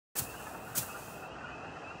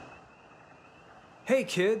Hey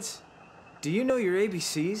kids, do you know your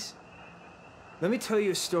ABCs? Let me tell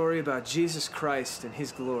you a story about Jesus Christ and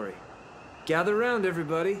His glory. Gather round,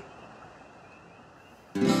 everybody.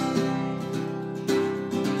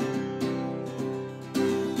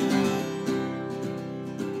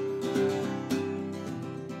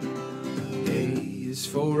 A is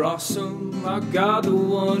for awesome, our God the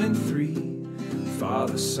one and three,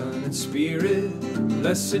 Father, Son, and Spirit,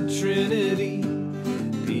 blessed Trinity.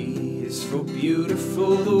 B is for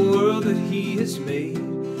beautiful, the world that He has made,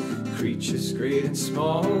 creatures great and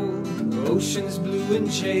small, oceans blue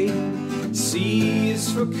and jade. C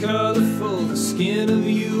is for colorful, the skin of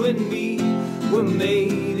you and me. We're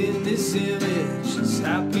made in His image, as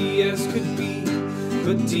happy as could be.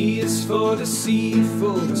 But D is for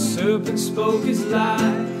deceitful, the serpent spoke his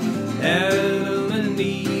lie. Adam and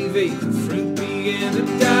Eve ate the fruit, began to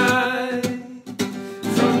die.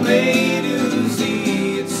 From A to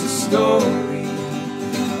Z, it's a story,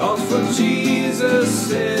 all for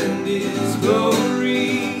Jesus and His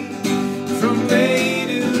glory. From A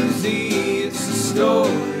to Z, it's a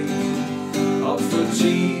story, all for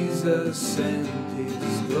Jesus and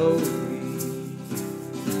His glory.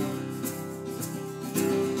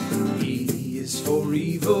 E is for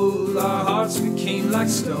evil, our hearts became like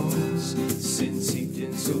stones, sin seeped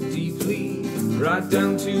in so deeply, right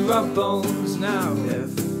down to our bones. Now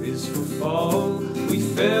F is for fall, we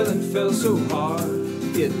fell and fell so hard,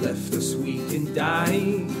 it left us weak and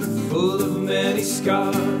dying, full of many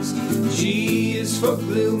scars. G is for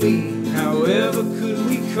gloomy, however could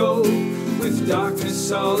we cope with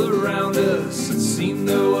darkness all around us? It seemed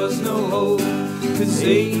there was no hope. Cause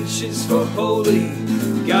H is for holy,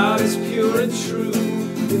 God is pure and true.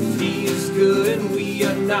 If He is good and we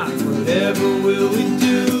are not, whatever will we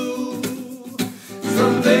do?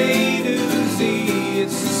 From A to Z,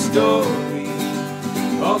 it's a story,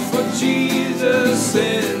 all for Jesus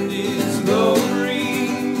and His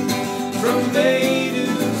glory. From A to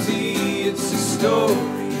Z, it's a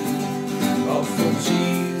story, all for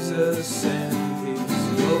Jesus and His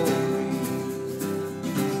glory.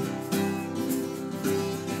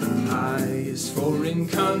 I is for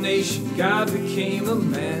incarnation, God became a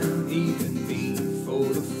man, even before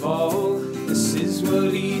the fall, this is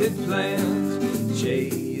what He had planned. J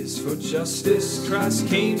is for justice, Christ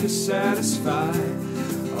came to satisfy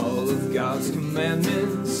all of God's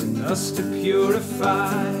commandments and us to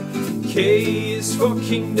purify. K is for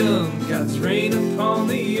kingdom, God's reign upon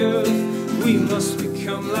the earth, we must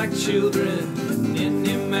become like children and in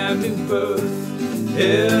Him have new birth.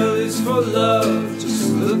 L is for love, just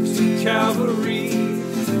look to Calvary,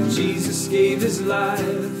 Jesus gave His life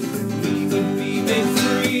that we would be made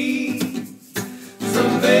free.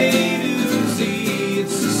 From A to Z,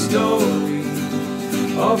 it's a story,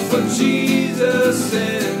 all for Jesus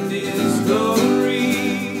and His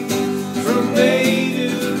glory. From A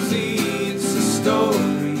to Z, it's a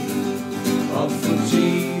story, all for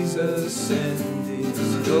Jesus and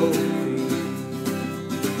His glory.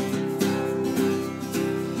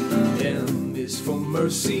 M is for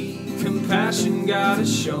mercy, compassion God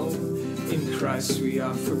has shown, in Christ we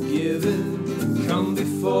are forgiven, come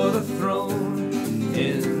before the throne.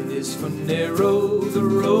 N is for narrow, the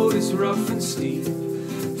road is rough and steep,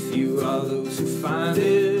 few are those who find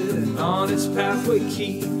it and on its pathway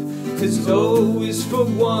keep. Cause O is for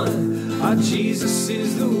one, our Jesus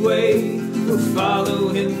is the way, we'll follow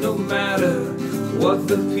Him no matter what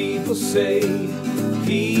the people say.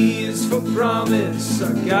 P is for promise,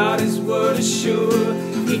 our God His word is sure,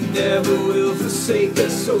 He never will forsake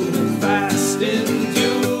us, so we'll fast and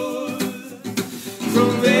endure.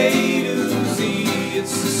 From A to Z,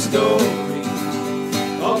 it's a story,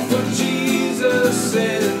 all for Jesus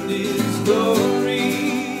and His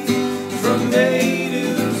glory. From A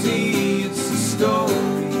to Z, it's a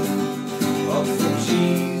story, all for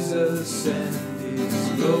Jesus and His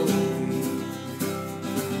glory.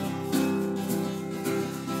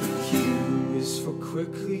 Q is for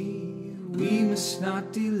quickly, we must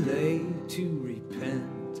not delay to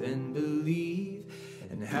repent and believe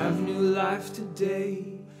and have new life today.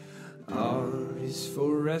 R is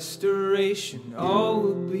for restoration, all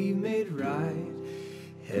will be made right,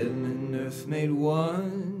 heaven and earth made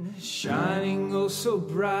one, shining oh so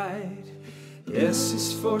bright. S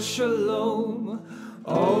is for shalom,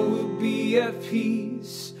 all will be at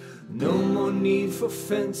peace, no more need for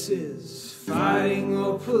fences, fighting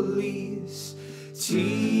or police.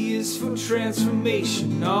 T is for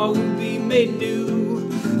transformation, all will be made new,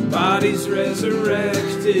 bodies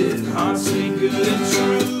resurrected, hearts made good and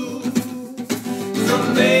true.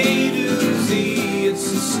 From A to Z,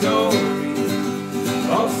 it's a story,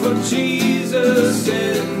 all for Jesus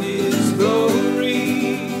and His glory.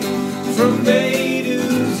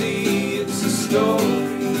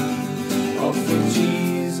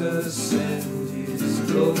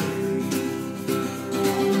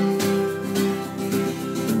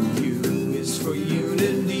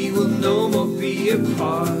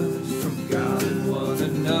 apart from God and one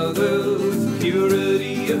another with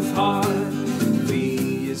purity of heart.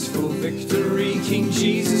 V is for victory, King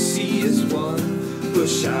Jesus, He is one. We'll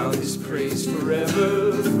shout His praise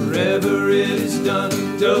forever, forever it is done.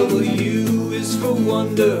 W is for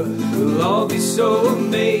wonder, we'll all be so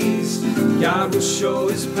amazed. God will show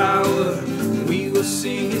His power, we will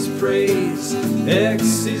sing His praise.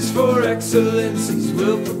 X is for excellencies,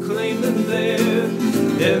 we'll proclaim them there.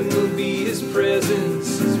 M will be His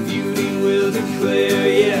presence, His beauty will declare.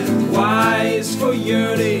 Yeah, Y is for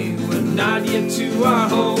yearning, we're not yet to our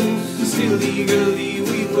home. Still eagerly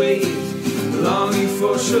we wait, longing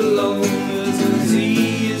for shalom.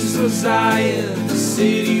 Z is for Zion, the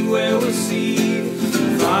city where we'll see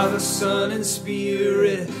Father, Son, and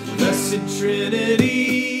Spirit, blessed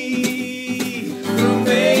Trinity. From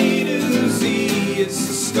A to Z, it's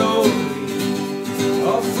the story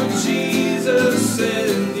of for Jesus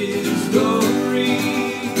and His glory.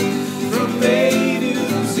 From A to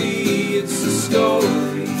Z, it's the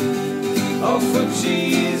story of for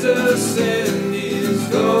Jesus and His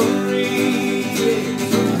glory.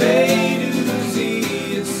 From A to Z,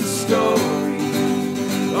 it's the story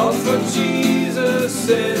of for Jesus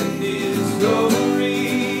and His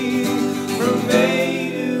glory. From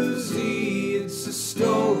A to Z, it's the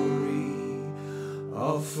story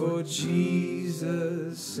of for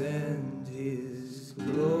Jesus and His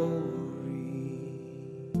glory.